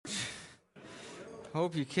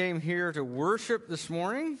Hope you came here to worship this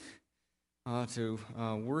morning, to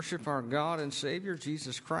worship our God and Savior,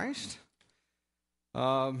 Jesus Christ.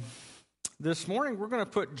 This morning, we're going to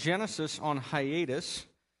put Genesis on hiatus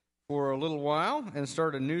for a little while and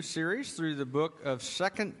start a new series through the book of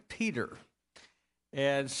 2 Peter.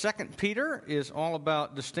 And 2 Peter is all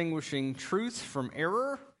about distinguishing truth from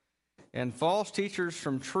error and false teachers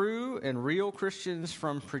from true and real Christians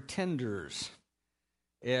from pretenders.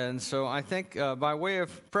 And so I think by way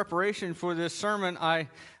of preparation for this sermon, I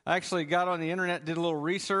actually got on the internet, did a little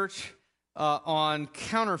research on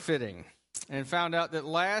counterfeiting, and found out that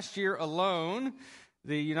last year alone,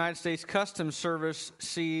 the United States Customs Service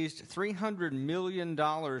seized $300 million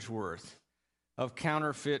worth of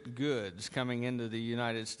counterfeit goods coming into the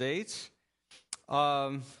United States.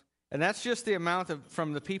 And that's just the amount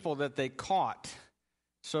from the people that they caught.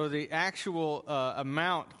 So the actual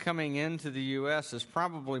amount coming into the U.S. is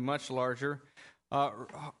probably much larger.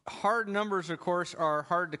 Hard numbers, of course, are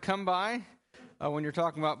hard to come by when you're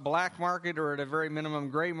talking about black market or at a very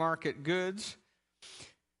minimum gray market goods.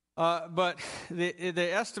 But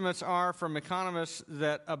the estimates are from economists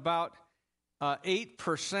that about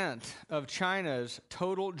 8% of China's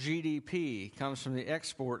total GDP comes from the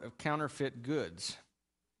export of counterfeit goods.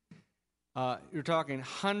 You're talking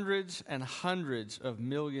hundreds and hundreds of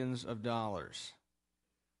millions of dollars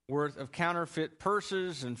worth of counterfeit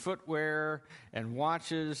purses and footwear and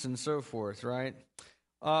watches and so forth, right?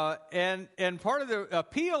 And part of the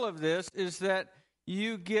appeal of this is that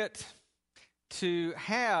you get to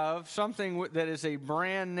have something that is a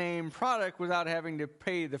brand name product without having to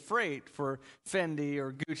pay the freight for Fendi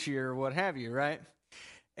or Gucci or what have you, right?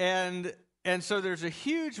 And so there's a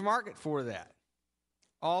huge market for that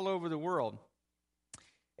all over the world.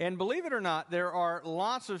 And believe it or not, there are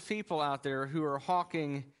lots of people out there who are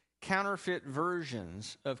hawking counterfeit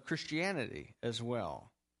versions of Christianity as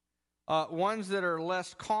well. Ones that are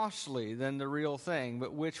less costly than the real thing,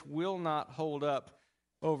 but which will not hold up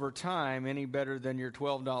over time any better than your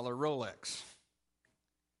 $12 Rolex.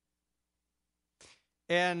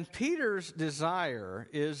 And Peter's desire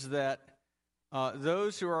is that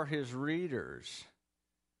those who are his readers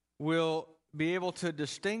will be able to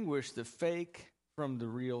distinguish the fake from the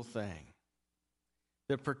real thing,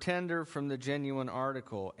 the pretender from the genuine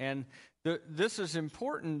article. And this is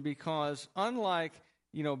important because unlike,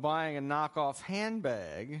 buying a knockoff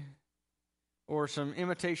handbag or some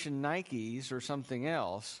imitation Nikes or something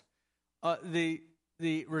else, the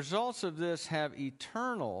results of this have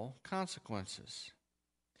eternal consequences.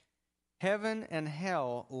 Heaven and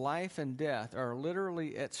hell, life and death are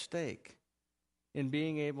literally at stake in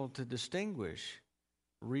being able to distinguish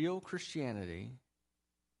real Christianity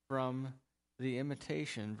from the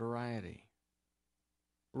imitation variety.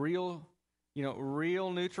 Real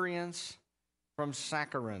nutrients from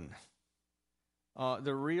saccharin.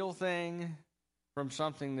 The real thing from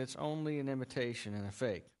something that's only an imitation and a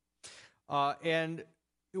fake. And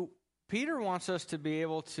Peter wants us to be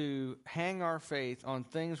able to hang our faith on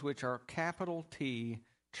things which are capital T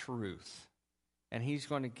truth. And he's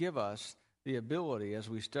going to give us the ability, as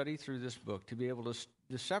we study through this book, to be able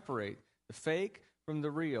to separate the fake from the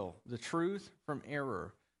real, the truth from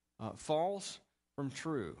error, false from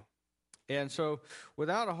true. And so,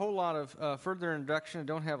 without a whole lot of further introduction, I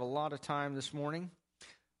don't have a lot of time this morning.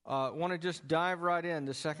 I want to just dive right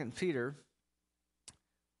into 2 Peter.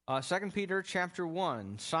 2 Peter chapter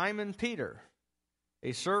 1, Simon Peter,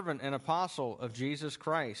 a servant and apostle of Jesus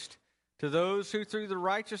Christ, to those who through the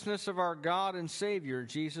righteousness of our God and Savior,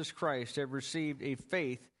 Jesus Christ, have received a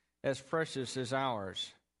faith as precious as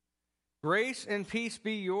ours. Grace and peace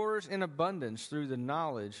be yours in abundance through the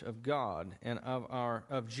knowledge of God and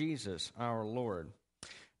of Jesus our Lord.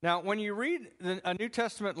 Now, when you read a New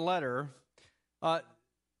Testament letter,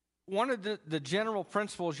 one of the general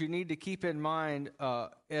principles you need to keep in mind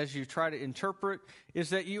as you try to interpret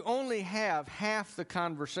is that you only have half the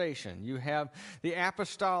conversation. You have the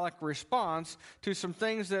apostolic response to some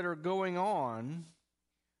things that are going on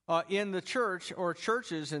in the church, or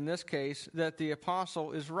churches in this case, that the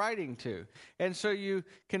apostle is writing to. And so you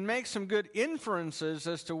can make some good inferences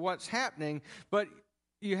as to what's happening, but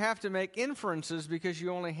you have to make inferences because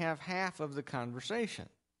you only have half of the conversation.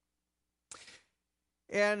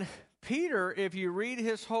 And Peter, if you read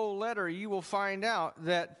his whole letter, you will find out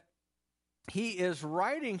that he is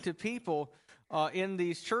writing to people in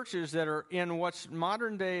these churches that are in what's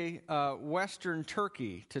modern-day Western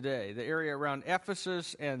Turkey today, the area around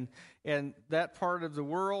Ephesus and that part of the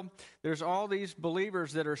world. There's all these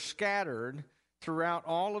believers that are scattered throughout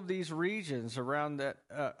all of these regions around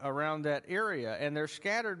that area, and they're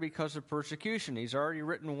scattered because of persecution. He's already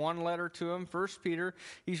written one letter to them, 1 Peter.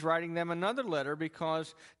 He's writing them another letter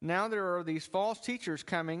because now there are these false teachers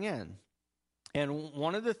coming in. And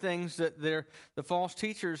one of the things that the false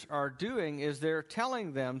teachers are doing is they're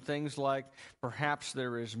telling them things like, perhaps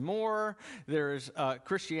there is more,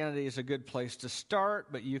 Christianity is a good place to start,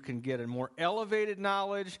 but you can get a more elevated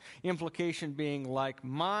knowledge, implication being like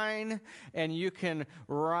mine, and you can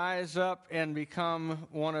rise up and become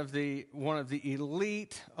one of the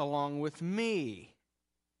elite along with me.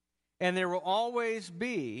 And there will always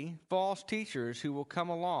be false teachers who will come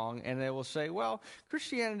along and they will say, well,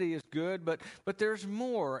 Christianity is good, but there's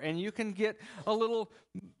more, and you can get a little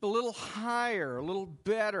higher, a little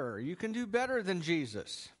better. You can do better than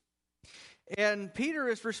Jesus. And Peter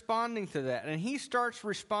is responding to that, and he starts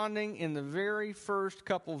responding in the very first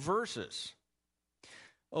couple verses.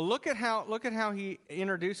 Look at how he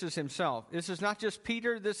introduces himself. This is not just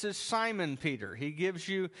Peter, this is Simon Peter. He gives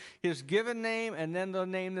you his given name and then the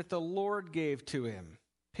name that the Lord gave to him,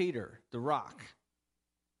 Peter, the rock.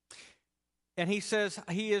 And he says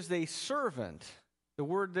he is a servant. The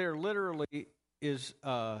word there literally is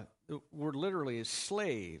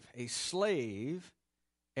slave, a slave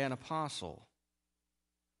and apostle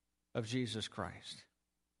of Jesus Christ.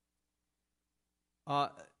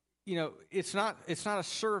 It's not a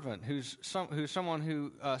servant who's someone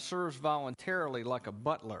who serves voluntarily like a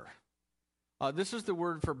butler. This is the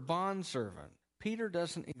word for bondservant. Peter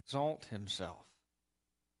doesn't exalt himself.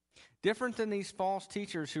 Different than these false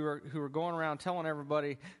teachers who are going around telling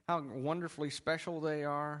everybody how wonderfully special they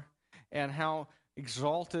are and how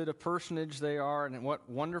exalted a personage they are and what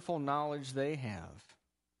wonderful knowledge they have.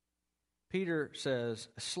 Peter says,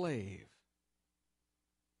 a slave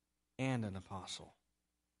and an apostle.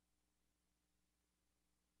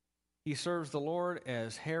 He serves the Lord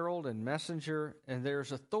as herald and messenger, and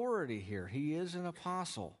there's authority here. He is an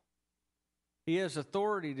apostle. He has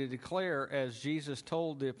authority to declare, as Jesus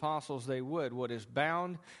told the apostles they would, what is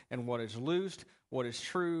bound and what is loosed, what is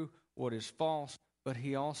true, what is false. But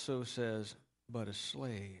he also says, but a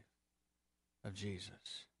slave of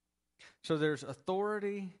Jesus. So there's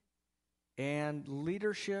authority and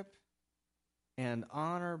leadership and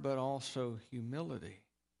honor, but also humility.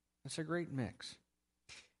 That's a great mix.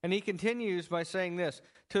 And he continues by saying this,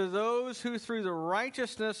 to those who through the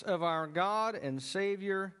righteousness of our God and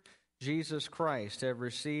Savior, Jesus Christ, have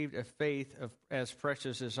received a faith as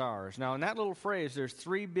precious as ours. Now, in that little phrase, there's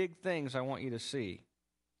three big things I want you to see.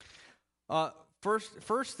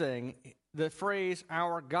 First thing, the phrase,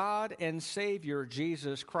 our God and Savior,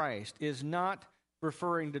 Jesus Christ, is not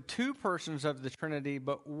referring to two persons of the Trinity,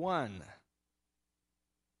 but one.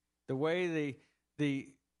 The way the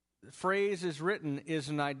phrase is written is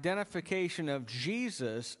an identification of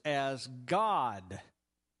Jesus as God.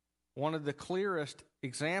 One of the clearest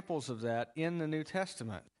examples of that in the New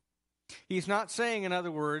Testament. He's not saying, in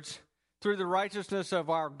other words, through the righteousness of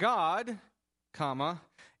our God,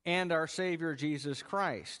 and our Savior Jesus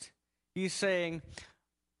Christ. He's saying,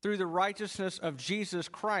 through the righteousness of Jesus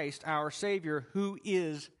Christ, our Savior, who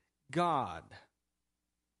is God.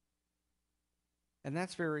 And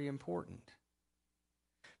that's very important.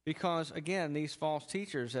 Because, again, these false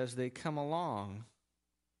teachers, as they come along,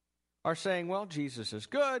 are saying, well, Jesus is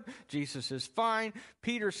good, Jesus is fine.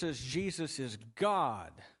 Peter says Jesus is God.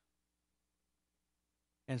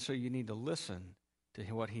 And so you need to listen to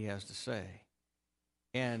what he has to say.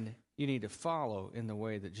 And you need to follow in the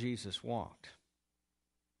way that Jesus walked.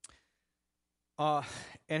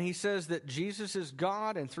 And he says that Jesus is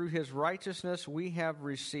God, and through his righteousness we have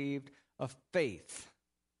received a faith.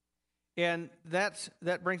 And that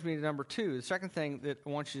brings me to number two. The second thing that I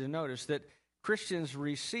want you to notice, that Christians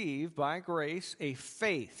receive by grace a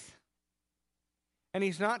faith. And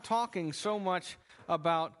he's not talking so much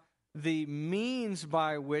about the means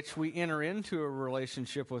by which we enter into a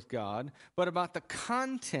relationship with God, but about the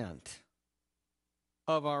content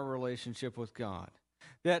of our relationship with God.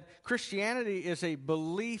 That Christianity is a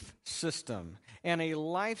belief system and a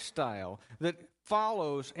lifestyle that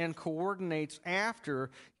follows and coordinates after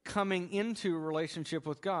coming into a relationship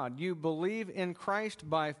with God. You believe in Christ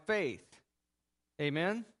by faith.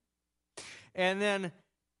 Amen? And then,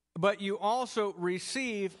 but you also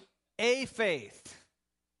receive a faith.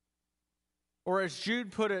 Or as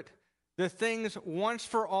Jude put it, the things once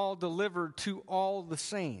for all delivered to all the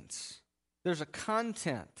saints. There's a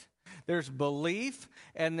content. There's belief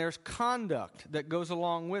and there's conduct that goes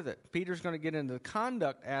along with it. Peter's going to get into the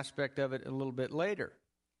conduct aspect of it a little bit later.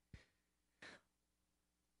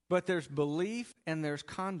 But there's belief and there's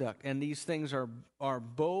conduct, and these things are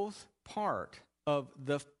both part of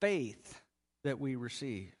the faith that we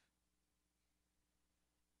receive.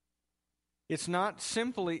 It's not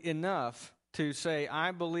simply enough to say,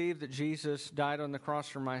 I believe that Jesus died on the cross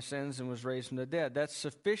for my sins and was raised from the dead. That's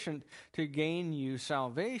sufficient to gain you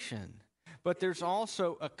salvation. But there's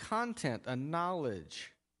also a content, a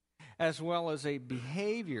knowledge, as well as a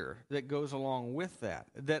behavior that goes along with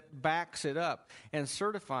that backs it up and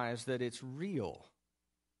certifies that it's real.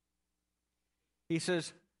 He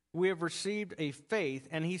says, we have received a faith,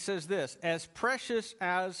 and he says this, as precious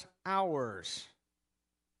as ours.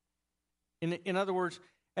 In other words,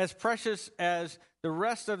 as precious as the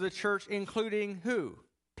rest of the church, including who?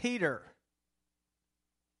 Peter.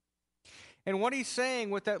 And what he's saying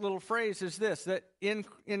with that little phrase is this, that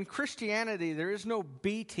in Christianity, there is no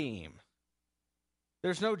B team.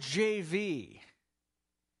 There's no JV.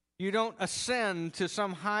 You don't ascend to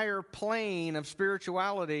some higher plane of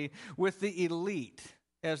spirituality with the elite,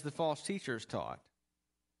 as the false teachers taught.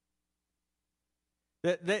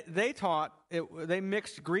 They taught, they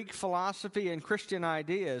mixed Greek philosophy and Christian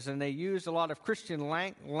ideas, and they used a lot of Christian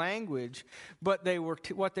language, but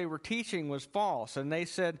what they were teaching was false. And they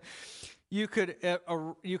said you could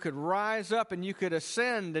rise up and you could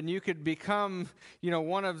ascend and you could become,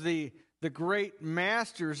 one of the great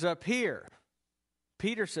masters up here.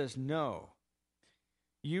 Peter says, no.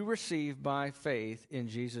 You receive by faith in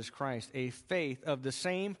Jesus Christ a faith of the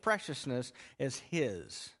same preciousness as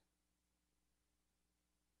his.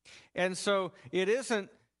 And so it isn't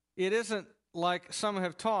like some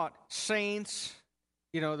have taught, saints,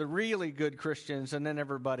 the really good Christians, and then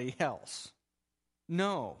everybody else.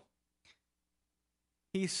 No.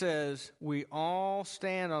 He says we all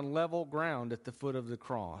stand on level ground at the foot of the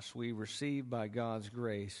cross. We receive by God's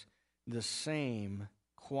grace the same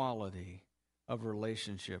quality of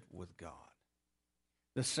relationship with God,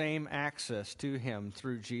 the same access to him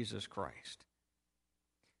through Jesus Christ,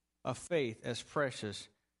 a faith as precious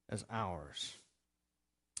as ours.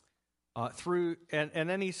 And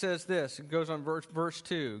then he says this, it goes on verse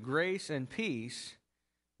 2, grace and peace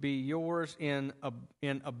be yours in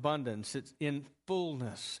abundance. It's in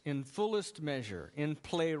fullness, in fullest measure, in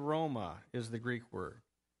pleroma is the Greek word,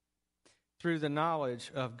 through the knowledge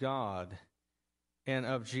of God and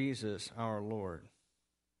of Jesus our Lord.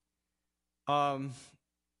 Now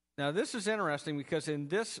this is interesting because in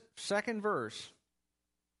this second verse,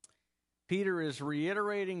 Peter is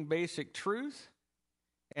reiterating basic truth,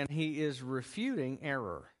 and he is refuting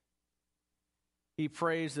error. He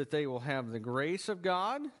prays that they will have the grace of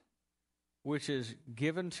God, which is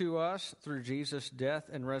given to us through Jesus' death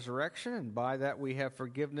and resurrection, and by that we have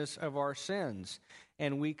forgiveness of our sins,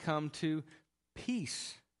 and we come to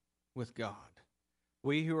peace with God.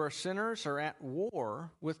 We who are sinners are at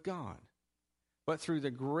war with God. But through the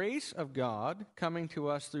grace of God coming to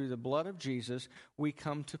us through the blood of Jesus, we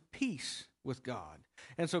come to peace with God.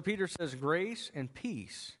 And so Peter says, grace and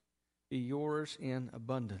peace be yours in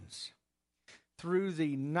abundance. Through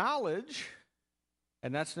the knowledge,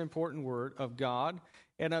 and that's an important word, of God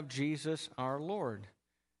and of Jesus our Lord.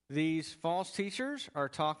 These false teachers are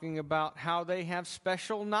talking about how they have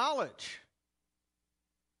special knowledge.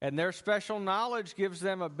 And their special knowledge gives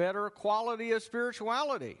them a better quality of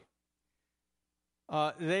spirituality.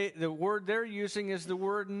 The word they're using is the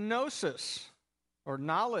word gnosis, or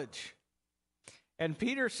knowledge. And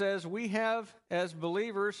Peter says we have, as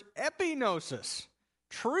believers, epignosis,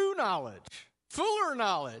 true knowledge, fuller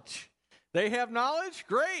knowledge. They have knowledge?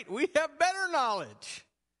 Great. We have better knowledge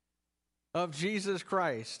of Jesus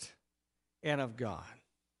Christ and of God.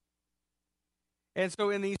 And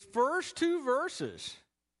so in these first two verses,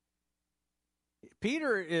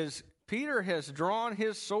 Peter has drawn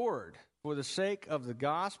his sword for the sake of the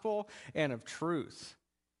gospel and of truth.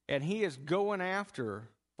 And he is going after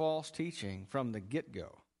false teaching from the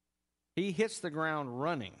get-go. He hits the ground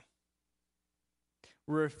running,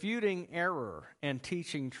 refuting error and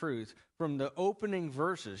teaching truth from the opening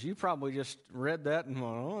verses. You probably just read that and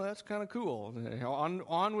went, oh, that's kind of cool.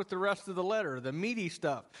 On with the rest of the letter, the meaty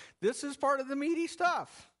stuff. This is part of the meaty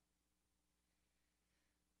stuff.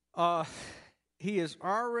 He is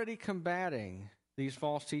already combating these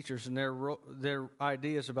false teachers and their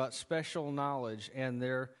ideas about special knowledge and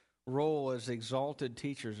their role as exalted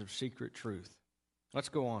teachers of secret truth. Let's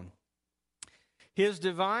go on. His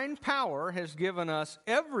divine power has given us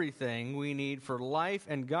everything we need for life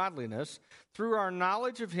and godliness through our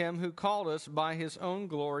knowledge of him who called us by his own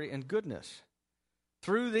glory and goodness.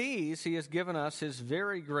 Through these he has given us his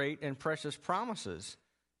very great and precious promises,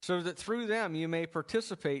 so that through them you may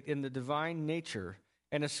participate in the divine nature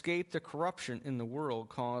and escape the corruption in the world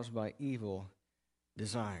caused by evil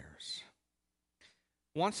desires.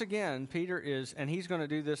 once again, Peter is, and he's going to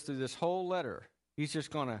do this through this whole letter. He's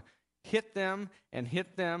just going to hit them and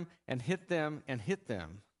hit them and hit them and hit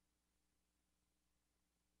them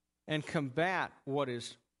and combat what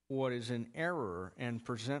is in error and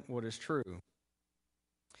present what is true.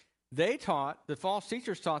 The false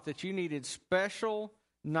teachers taught that you needed special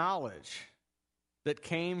knowledge that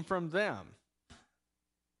came from them.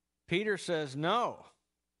 Peter says, no.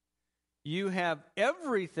 You have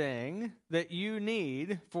everything that you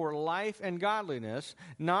need for life and godliness,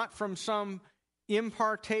 not from some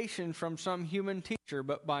impartation from some human teacher,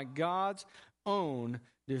 but by God's own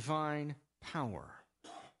divine power.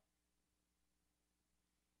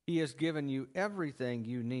 He has given you everything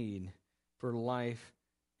you need for life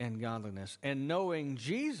and godliness. And knowing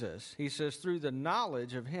Jesus, he says, through the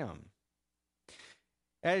knowledge of him.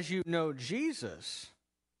 As you know Jesus,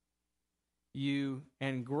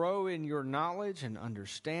 and grow in your knowledge and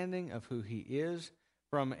understanding of who he is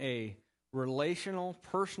from a relational,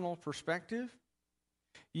 personal perspective,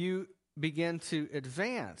 you begin to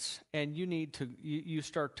advance and you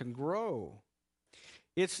start to grow.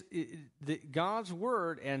 God's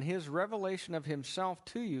word and his revelation of himself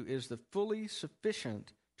to you is the fully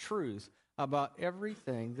sufficient truth about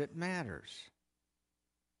everything that matters.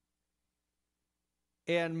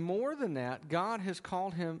 And more than that, God has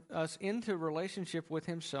called us into relationship with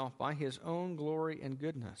himself by his own glory and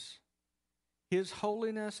goodness. His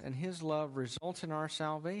holiness and his love results in our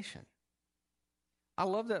salvation. I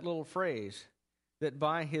love that little phrase, that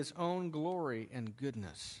by his own glory and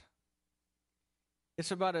goodness.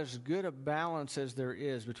 It's about as good a balance as there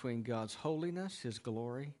is between God's holiness, his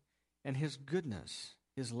glory, and his goodness,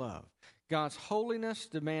 his love. God's holiness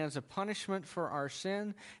demands a punishment for our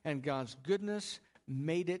sin, and God's goodness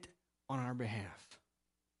made it on our behalf.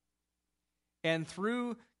 And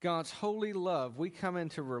through God's holy love, we come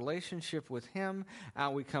into relationship with him.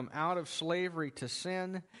 We come out of slavery to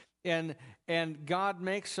sin. And God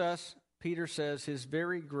makes us, Peter says, his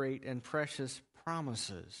very great and precious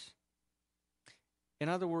promises. In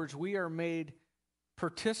other words, we are made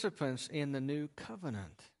participants in the new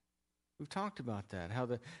covenant. We've talked about that,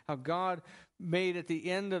 how God made at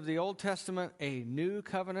the end of the Old Testament a new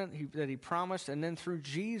covenant that he promised, and then through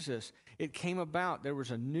Jesus it came about. There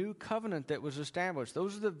was a new covenant that was established.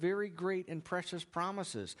 Those are the very great and precious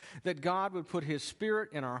promises, that God would put his Spirit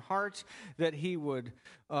in our hearts, that he would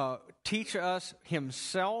teach us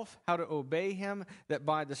himself how to obey him, that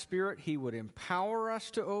by the Spirit he would empower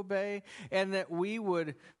us to obey, and that we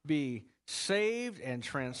would be saved and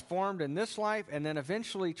transformed in this life, and then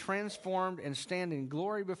eventually transformed and stand in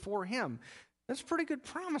glory before him. That's pretty good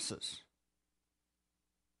promises.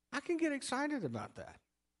 I can get excited about that.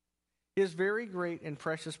 His very great and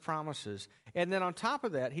precious promises. And then on top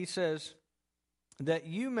of that, he says that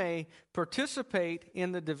you may participate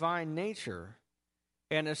in the divine nature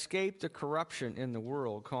and escape the corruption in the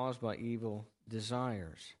world caused by evil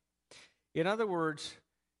desires. In other words,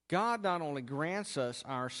 God not only grants us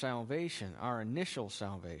our salvation, our initial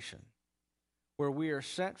salvation, where we are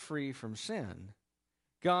set free from sin,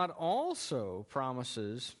 God also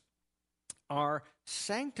promises our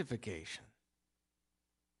sanctification,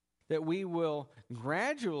 that we will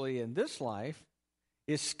gradually in this life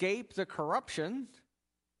escape the corruption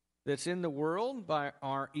that's in the world by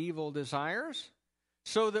our evil desires,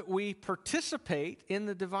 so that we participate in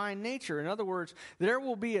the divine nature. In other words, there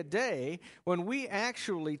will be a day when we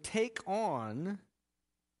actually take on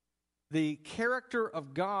the character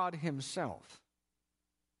of God himself.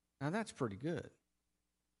 Now that's pretty good.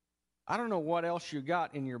 I don't know what else you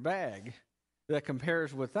got in your bag that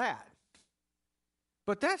compares with that.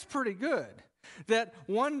 But that's pretty good. That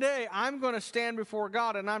one day I'm going to stand before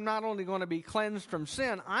God, and I'm not only going to be cleansed from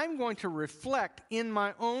sin, I'm going to reflect in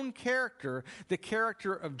my own character the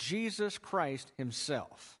character of Jesus Christ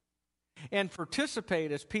himself, and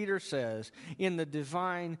participate, as Peter says, in the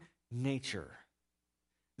divine nature.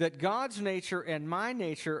 That God's nature and my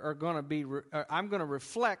nature are going to be, I'm going to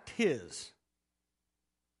reflect his.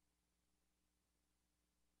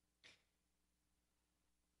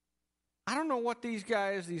 I don't know what these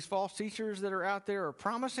guys, these false teachers that are out there are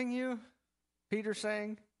promising you, Peter's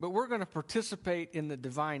saying, but we're going to participate in the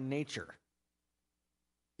divine nature.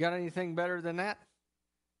 Got anything better than that?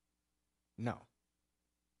 No,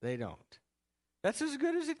 they don't. That's as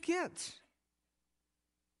good as it gets.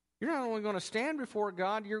 You're not only going to stand before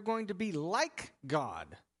God, you're going to be like God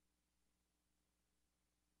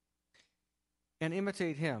and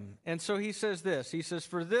imitate him. And so he says this. He says,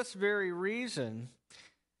 for this very reason,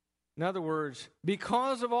 in other words,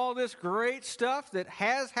 because of all this great stuff that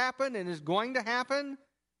has happened and is going to happen,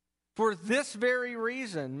 For this very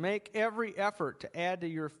reason, make every effort to add to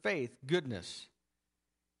your faith goodness,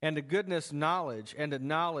 and to goodness knowledge, and to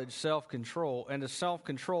knowledge self-control, and to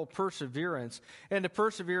self-control perseverance, and to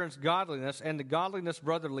perseverance godliness, and to godliness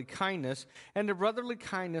brotherly kindness, and to brotherly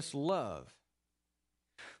kindness love.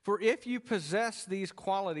 For if you possess these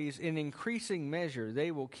qualities in increasing measure, they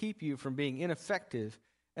will keep you from being ineffective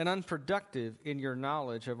and unproductive in your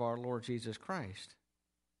knowledge of our Lord Jesus Christ.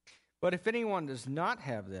 But if anyone does not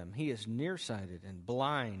have them, he is nearsighted and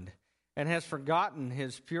blind, and has forgotten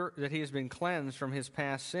that he has been cleansed from his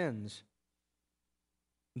past sins.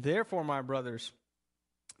 Therefore, my brothers,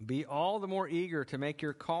 be all the more eager to make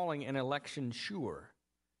your calling and election sure.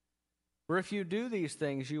 For if you do these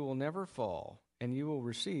things, you will never fall, and you will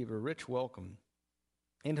receive a rich welcome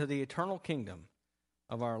into the eternal kingdom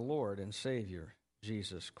of our Lord and Savior,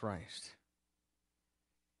 Jesus Christ.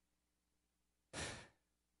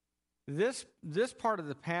 This part of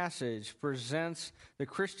the passage presents the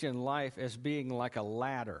Christian life as being like a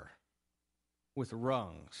ladder with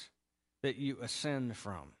rungs that you ascend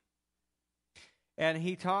from. And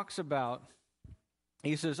he talks about,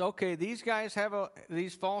 he says, okay, these guys have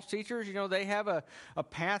these false teachers, they have a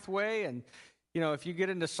pathway, and if you get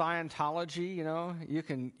into Scientology,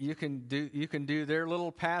 you can do their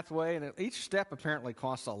little pathway, and each step apparently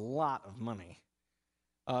costs a lot of money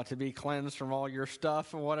to be cleansed from all your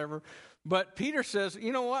stuff and whatever. But Peter says,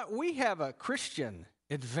 you know what? We have a Christian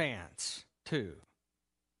advance too.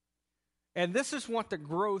 And this is what the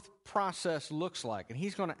growth process looks like. And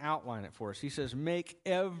he's going to outline it for us. He says, make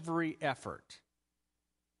every effort.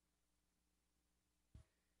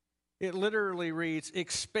 It literally reads,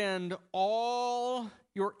 expend all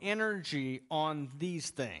your energy on these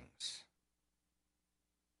things.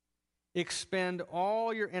 Expend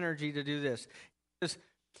all your energy to do this. It says,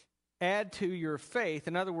 add to your faith.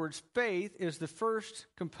 In other words, faith is the first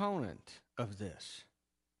component of this.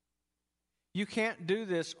 You can't do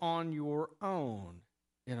this on your own,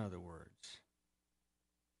 in other words.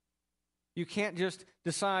 You can't just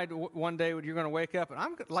decide one day you're going to wake up and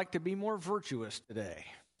I'm like to be more virtuous today.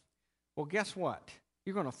 Well, guess what?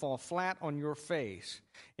 You're going to fall flat on your face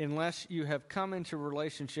unless you have come into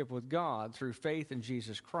relationship with God through faith in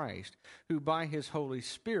Jesus Christ, who by his Holy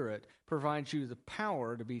Spirit provides you the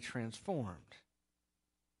power to be transformed.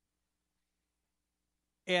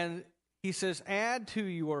 And he says, add to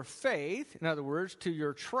your faith, in other words, to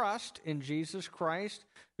your trust in Jesus Christ,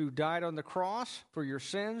 who died on the cross for your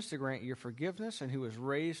sins to grant you forgiveness, and who was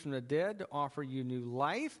raised from the dead to offer you new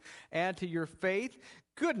life. Add to your faith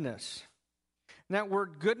goodness. And that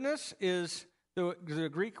word goodness is the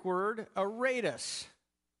Greek word aretas.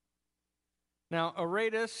 Now,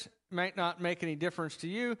 aretas might not make any difference to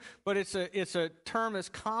you, but it's a term that's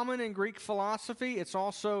common in Greek philosophy. It's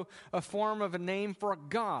also a form of a name for a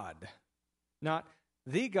god. Not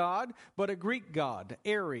the god, but a Greek god,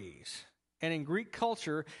 Ares. And in Greek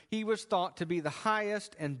culture, he was thought to be the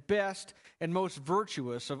highest and best and most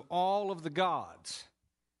virtuous of all of the gods.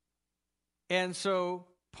 And so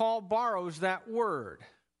Paul borrows that word,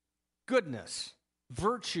 goodness,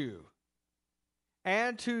 virtue.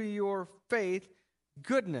 Add to your faith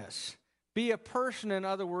goodness. Be a person, in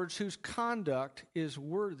other words, whose conduct is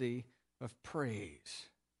worthy of praise,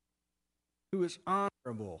 who is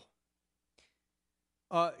honorable.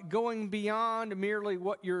 Going beyond merely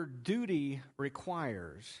what your duty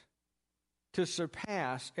requires to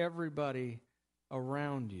surpass everybody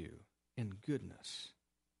around you in goodness.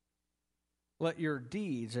 Let your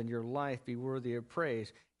deeds and your life be worthy of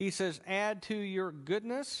praise. He says, add to your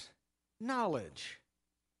goodness knowledge.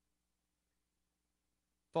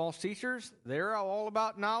 False teachers, they're all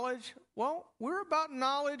about knowledge. Well, we're about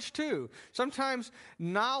knowledge too. Sometimes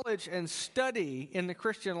knowledge and study in the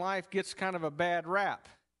Christian life gets kind of a bad rap.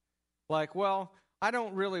 Like, well, I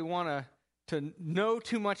don't really want to know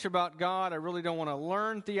too much about God. I really don't want to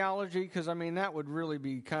learn theology because, that would really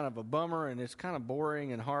be kind of a bummer and it's kind of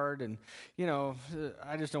boring and hard and,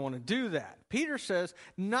 I just don't want to do that. Peter says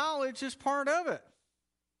knowledge is part of it.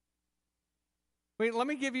 Let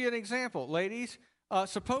me give you an example, ladies.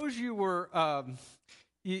 Suppose you were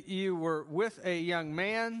you were with a young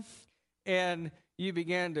man and you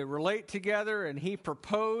began to relate together and he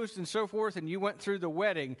proposed and so forth and you went through the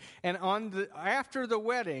wedding. And after the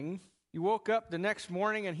wedding, you woke up the next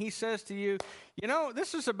morning and he says to you,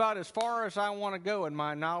 this is about as far as I want to go in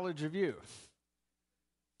my knowledge of you.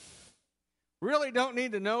 Really don't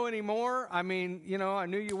need to know anymore. I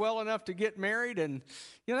knew you well enough to get married and,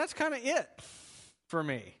 that's kind of it for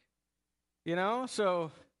me.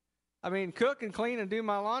 So, cook and clean and do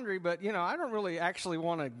my laundry, but, I don't really actually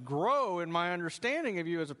want to grow in my understanding of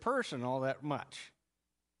you as a person all that much.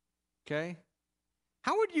 Okay?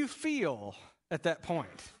 How would you feel at that point?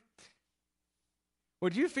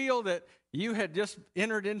 Would you feel that you had just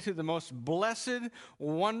entered into the most blessed,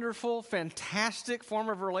 wonderful, fantastic form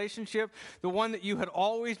of relationship, the one that you had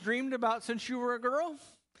always dreamed about since you were a girl?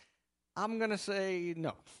 I'm going to say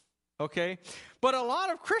no. Okay? But a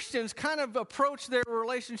lot of Christians kind of approach their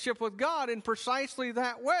relationship with God in precisely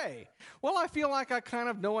that way. Well, I feel like I kind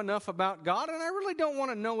of know enough about God, and I really don't want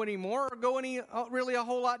to know any more or go really a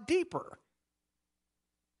whole lot deeper.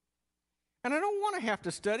 And I don't want to have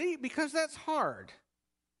to study because that's hard.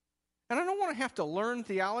 And I don't want to have to learn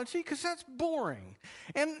theology because that's boring.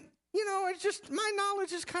 And, it's just, my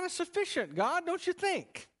knowledge is kind of sufficient, God, don't you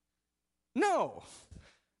think? No.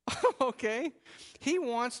 Okay? He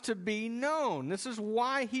wants to be known. This is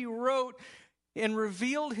why he wrote and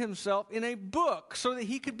revealed himself in a book so that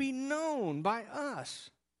he could be known by us.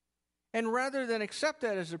 And rather than accept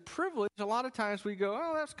that as a privilege, a lot of times we go,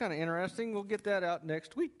 oh, that's kind of interesting. We'll get that out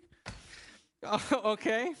next week.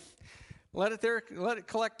 Okay? Let it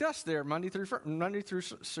collect us there Monday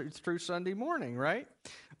through Sunday morning, right?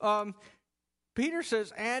 Peter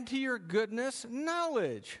says, add to your goodness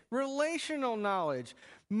knowledge, relational knowledge.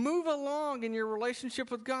 Move along in your relationship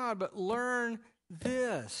with God, but learn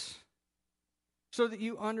this so that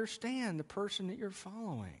you understand the person that you're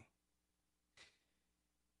following.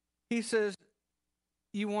 He says,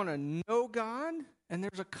 you want to know God, and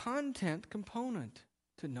there's a content component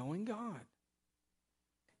to knowing God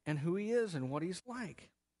and who he is and what he's like.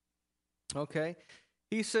 Okay?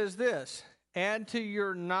 He says this, add to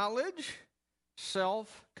your knowledge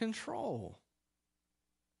self-control.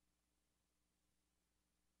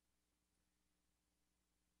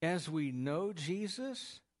 As we know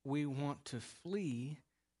Jesus, we want to flee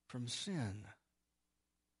from sin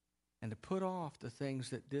and to put off the things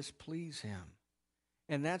that displease him.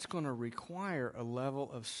 And that's going to require a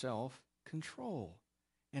level of self-control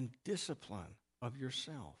and discipline of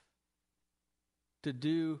yourself to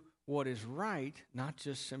do what is right, not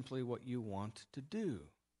just simply what you want to do.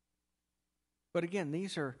 But again,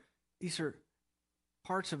 these are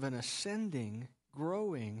parts of an ascending,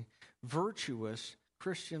 growing, virtuous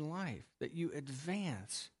Christian life, that you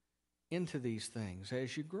advance into these things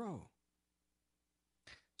as you grow.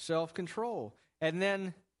 Self-control. And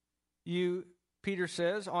then Peter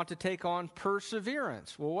says, ought to take on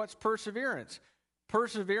perseverance. Well, what's perseverance?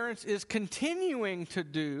 Perseverance is continuing to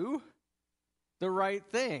do the right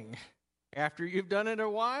thing. After you've done it a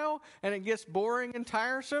while and it gets boring and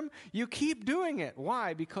tiresome, you keep doing it.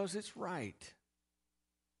 Why? Because it's right.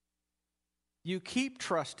 You keep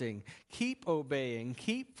trusting, keep obeying,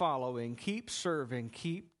 keep following, keep serving,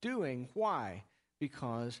 keep doing. Why?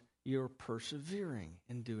 Because you're persevering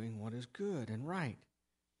in doing what is good and right.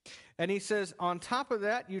 And he says, on top of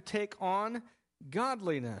that, you take on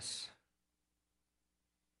godliness.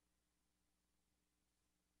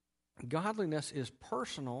 Godliness is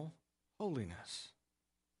personal holiness.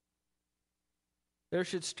 There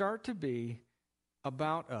should start to be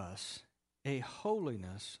about us a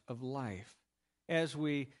holiness of life. As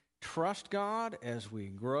we trust God, as we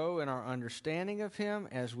grow in our understanding of him,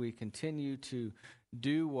 as we continue to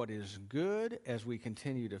do what is good, as we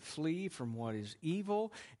continue to flee from what is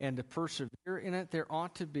evil and to persevere in it, there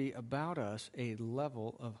ought to be about us a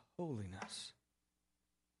level of holiness.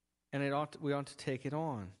 And we ought to take it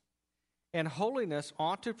on. And holiness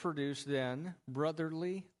ought to produce then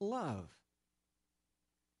brotherly love.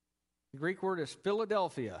 The Greek word is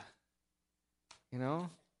Philadelphia.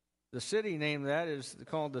 The city named that is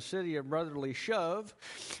called the city of brotherly shove,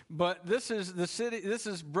 but this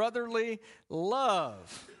is brotherly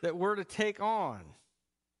love that we're to take on.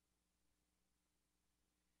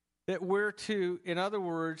 That we're to, in other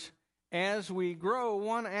words, as we grow,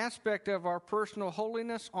 one aspect of our personal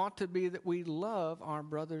holiness ought to be that we love our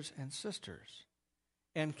brothers and sisters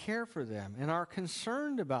and care for them and are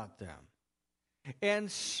concerned about them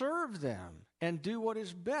and serve them and do what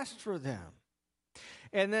is best for them.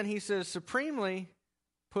 And then he says, supremely,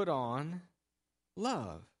 put on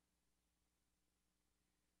love.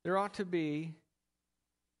 There ought to be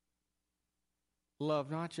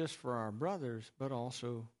love not just for our brothers, but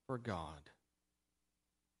also for God.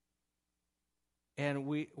 And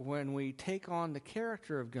when we take on the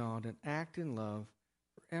character of God and act in love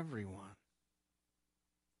for everyone.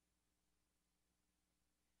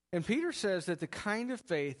 And Peter says that the kind of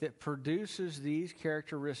faith that produces these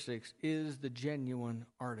characteristics is the genuine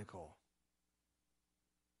article.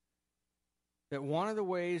 That one of the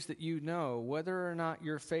ways that you know whether or not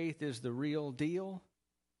your faith is the real deal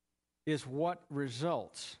is what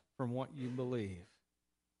results from what you believe.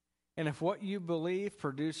 And if what you believe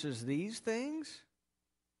produces these things,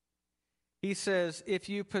 He says, if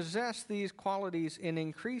you possess these qualities in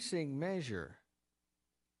increasing measure,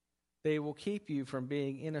 they will keep you from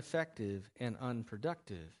being ineffective and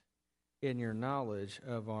unproductive in your knowledge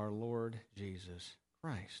of our Lord Jesus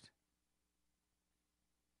Christ.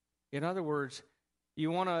 In other words, you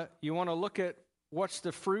want to look at what's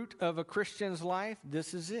the fruit of a Christian's life?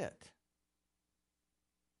 This is it.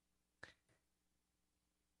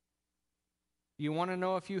 You want to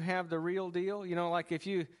know if you have the real deal? You know, like if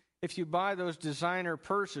you buy those designer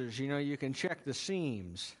purses, you know, you can check the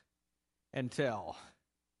seams and tell,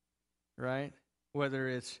 right? Whether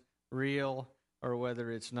it's real or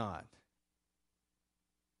whether it's not.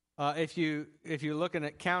 If you're looking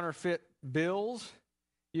at counterfeit bills,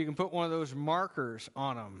 you can put one of those markers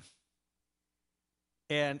on them.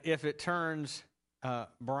 And if it turns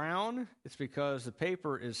brown, it's because the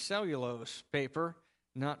paper is cellulose paper,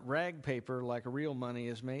 not rag paper like real money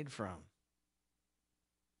is made from.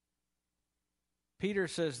 Peter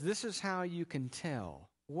says this is how you can tell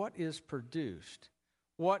what is produced,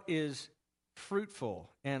 what is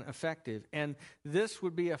fruitful and effective. And this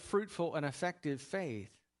would be a fruitful and effective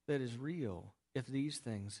faith that is real if these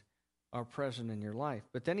things are present in your life.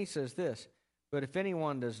 But then he says this, but if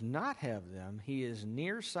anyone does not have them, he is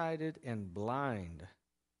nearsighted and blind,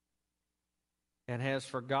 and has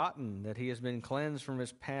forgotten that he has been cleansed from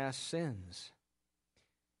his past sins.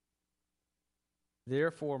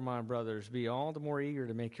 Therefore, my brothers, be all the more eager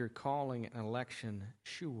to make your calling and election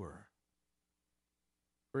sure.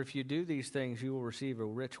 For if you do these things, you will receive a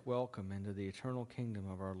rich welcome into the eternal kingdom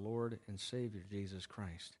of our Lord and Savior, Jesus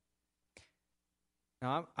Christ.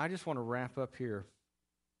 Now, I just want to wrap up here.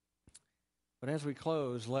 But as we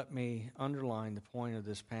close, let me underline the point of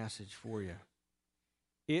this passage for you.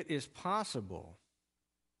 It is possible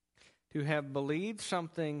to have believed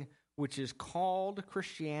something which is called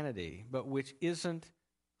Christianity, but which isn't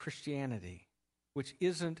Christianity, which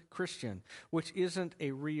isn't Christian, which isn't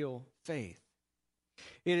a real faith.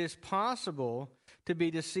 It is possible to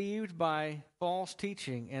be deceived by false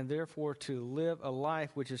teaching and therefore to live a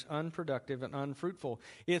life which is unproductive and unfruitful.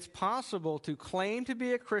 It's possible to claim to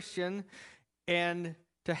be a Christian and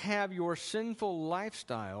to have your sinful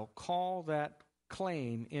lifestyle call that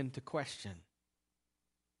claim into question.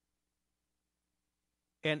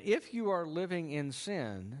 And if you are living in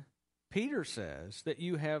sin, Peter says that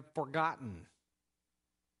you have forgotten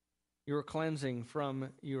your cleansing from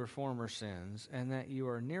your former sins and that you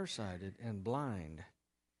are nearsighted and blind.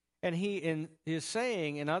 And he is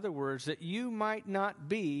saying, in other words, that you might not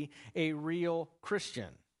be a real Christian.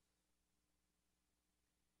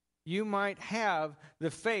 You might have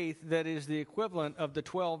the faith that is the equivalent of the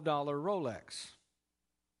 $12 Rolex,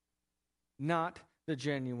 not the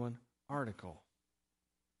genuine article.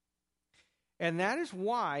 And that is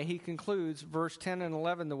why he concludes verse 10 and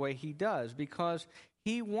 11 the way he does, because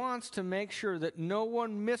he wants to make sure that no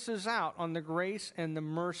one misses out on the grace and the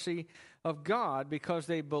mercy of God because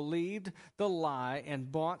they believed the lie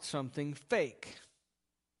and bought something fake.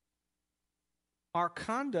 Our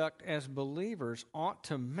conduct as believers ought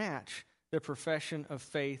to match the profession of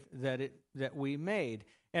faith that we made.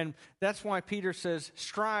 And that's why Peter says,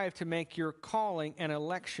 strive to make your calling and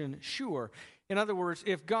election sure. In other words,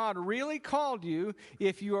 if God really called you,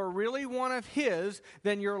 if you are really one of His,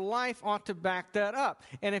 then your life ought to back that up.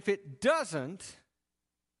 And if it doesn't,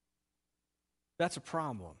 that's a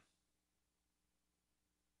problem.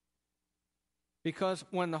 Because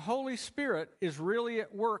when the Holy Spirit is really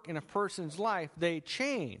at work in a person's life, they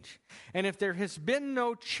change. And if there has been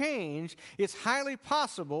no change, it's highly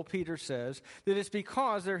possible, Peter says, that it's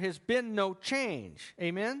because there has been no change.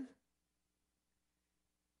 Amen?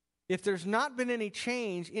 If there's not been any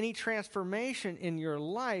change, any transformation in your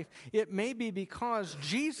life, it may be because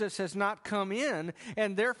Jesus has not come in,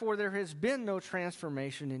 and therefore there has been no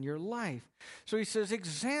transformation in your life. So he says,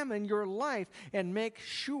 examine your life and make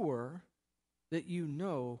sure that you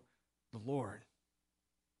know the Lord.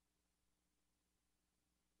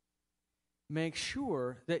 Make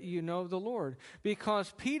sure that you know the Lord.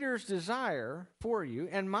 Because Peter's desire for you,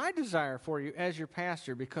 and my desire for you as your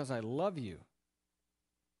pastor, because I love you,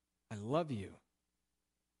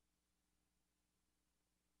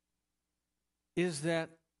 is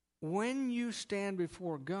that when you stand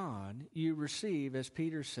before God, you receive, as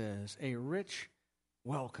Peter says, a rich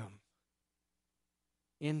welcome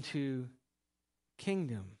into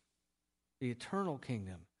kingdom, the eternal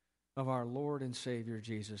kingdom of our Lord and Savior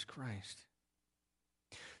Jesus Christ.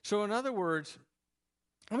 So in other words,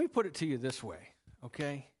 let me put it to you this way,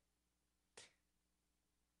 okay?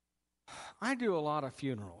 I do a lot of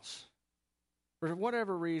funerals. For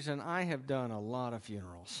whatever reason, I have done a lot of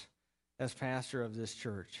funerals as pastor of this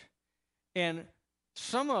church. And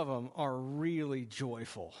some of them are really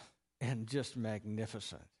joyful and just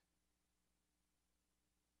magnificent.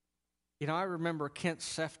 You know, I remember Kent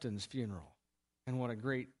Sefton's funeral, and what a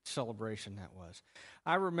great celebration that was.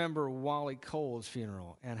 I remember Wally Cole's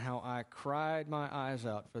funeral and how I cried my eyes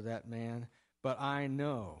out for that man, but I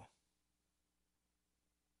know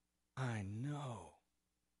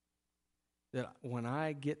that when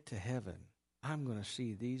I get to heaven, I'm going to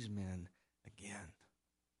see these men again.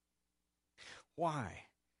 Why?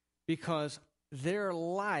 Because their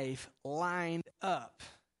life lined up.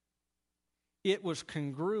 It was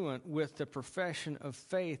congruent with the profession of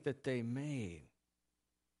faith that they made.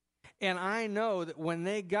 And I know that when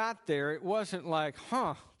they got there, it wasn't like,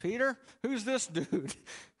 Peter, who's this dude?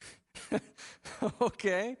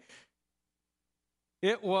 Okay.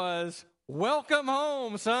 It was, welcome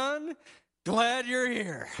home, son. Glad you're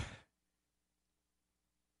here.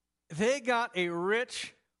 They got a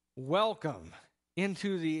rich welcome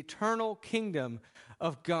into the eternal kingdom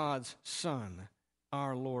of God's Son,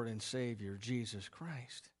 our Lord and Savior, Jesus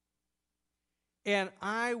Christ. And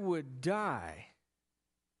I would die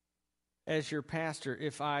as your pastor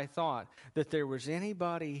if I thought that there was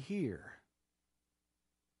anybody here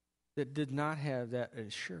that did not have that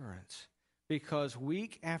assurance. Because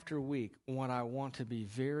week after week, what I want to be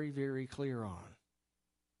very, very clear on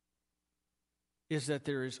is that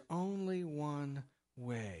there is only one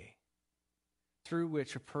way through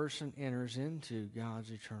which a person enters into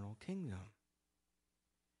God's eternal kingdom.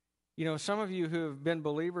 You know, some of you who have been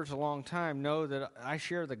believers a long time know that I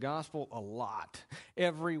share the gospel a lot.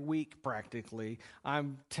 Every week, practically,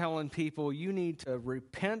 I'm telling people you need to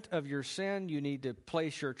repent of your sin. You need to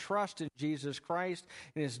place your trust in Jesus Christ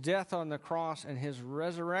and His death on the cross and His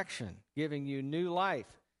resurrection, giving you new life.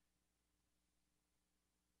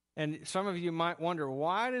 And some of you might wonder,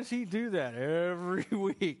 why does He do that every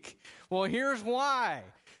week? Well, here's why.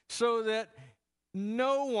 So that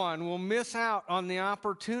no one will miss out on the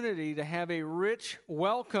opportunity to have a rich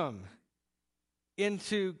welcome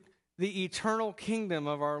into the eternal kingdom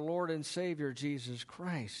of our Lord and Savior, Jesus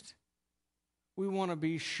Christ. We want to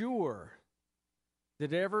be sure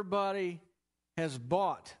that everybody has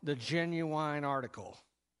bought the genuine article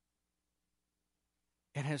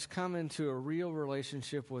and has come into a real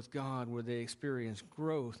relationship with God where they experience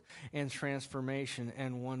growth and transformation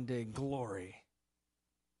and one day glory.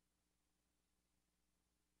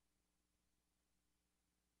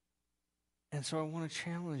 And so I want to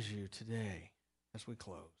challenge you today as we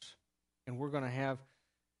close. And we're going to have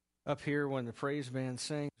up here when the praise band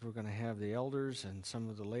sings, we're going to have the elders and some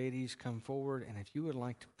of the ladies come forward. And if you would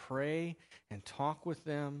like to pray and talk with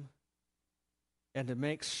them and to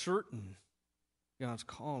make certain God's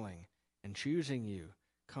calling and choosing you,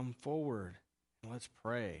 come forward and let's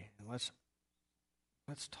pray. And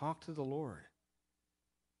let's talk to the Lord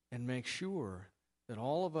and make sure that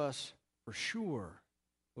all of us for sure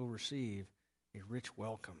will receive a rich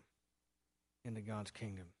welcome into God's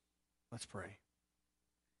kingdom. Let's pray.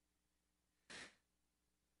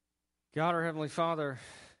 God, our Heavenly Father,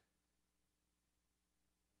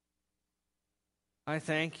 I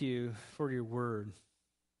thank you for your word,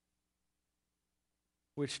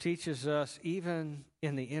 which teaches us, even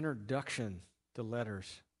in the introduction to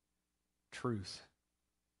letters, truth.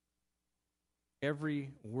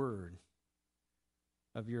 Every word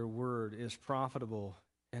of your word is profitable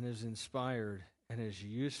and is inspired and is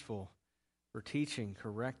useful for teaching,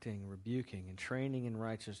 correcting, rebuking, and training in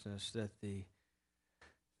righteousness, that the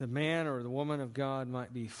man or the woman of God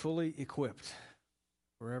might be fully equipped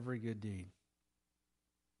for every good deed.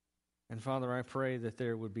 And Father, I pray that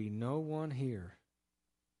there would be no one here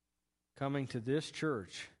coming to this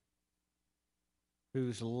church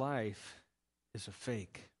whose life is a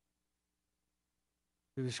fake,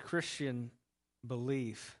 whose Christian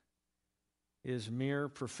belief is mere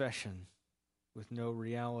profession with no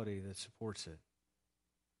reality that supports it.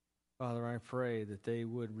 Father, I pray that they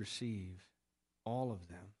would receive, all of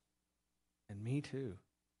them, and me too,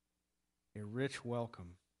 a rich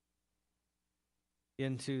welcome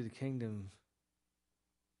into the kingdom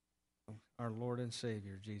of our Lord and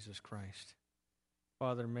Savior, Jesus Christ.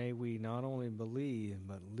 Father, may we not only believe,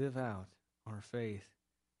 but live out our faith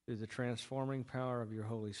through the transforming power of your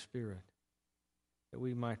Holy Spirit, that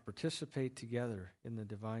we might participate together in the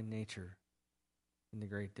divine nature in the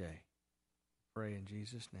great day. Pray in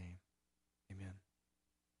Jesus' name. Amen.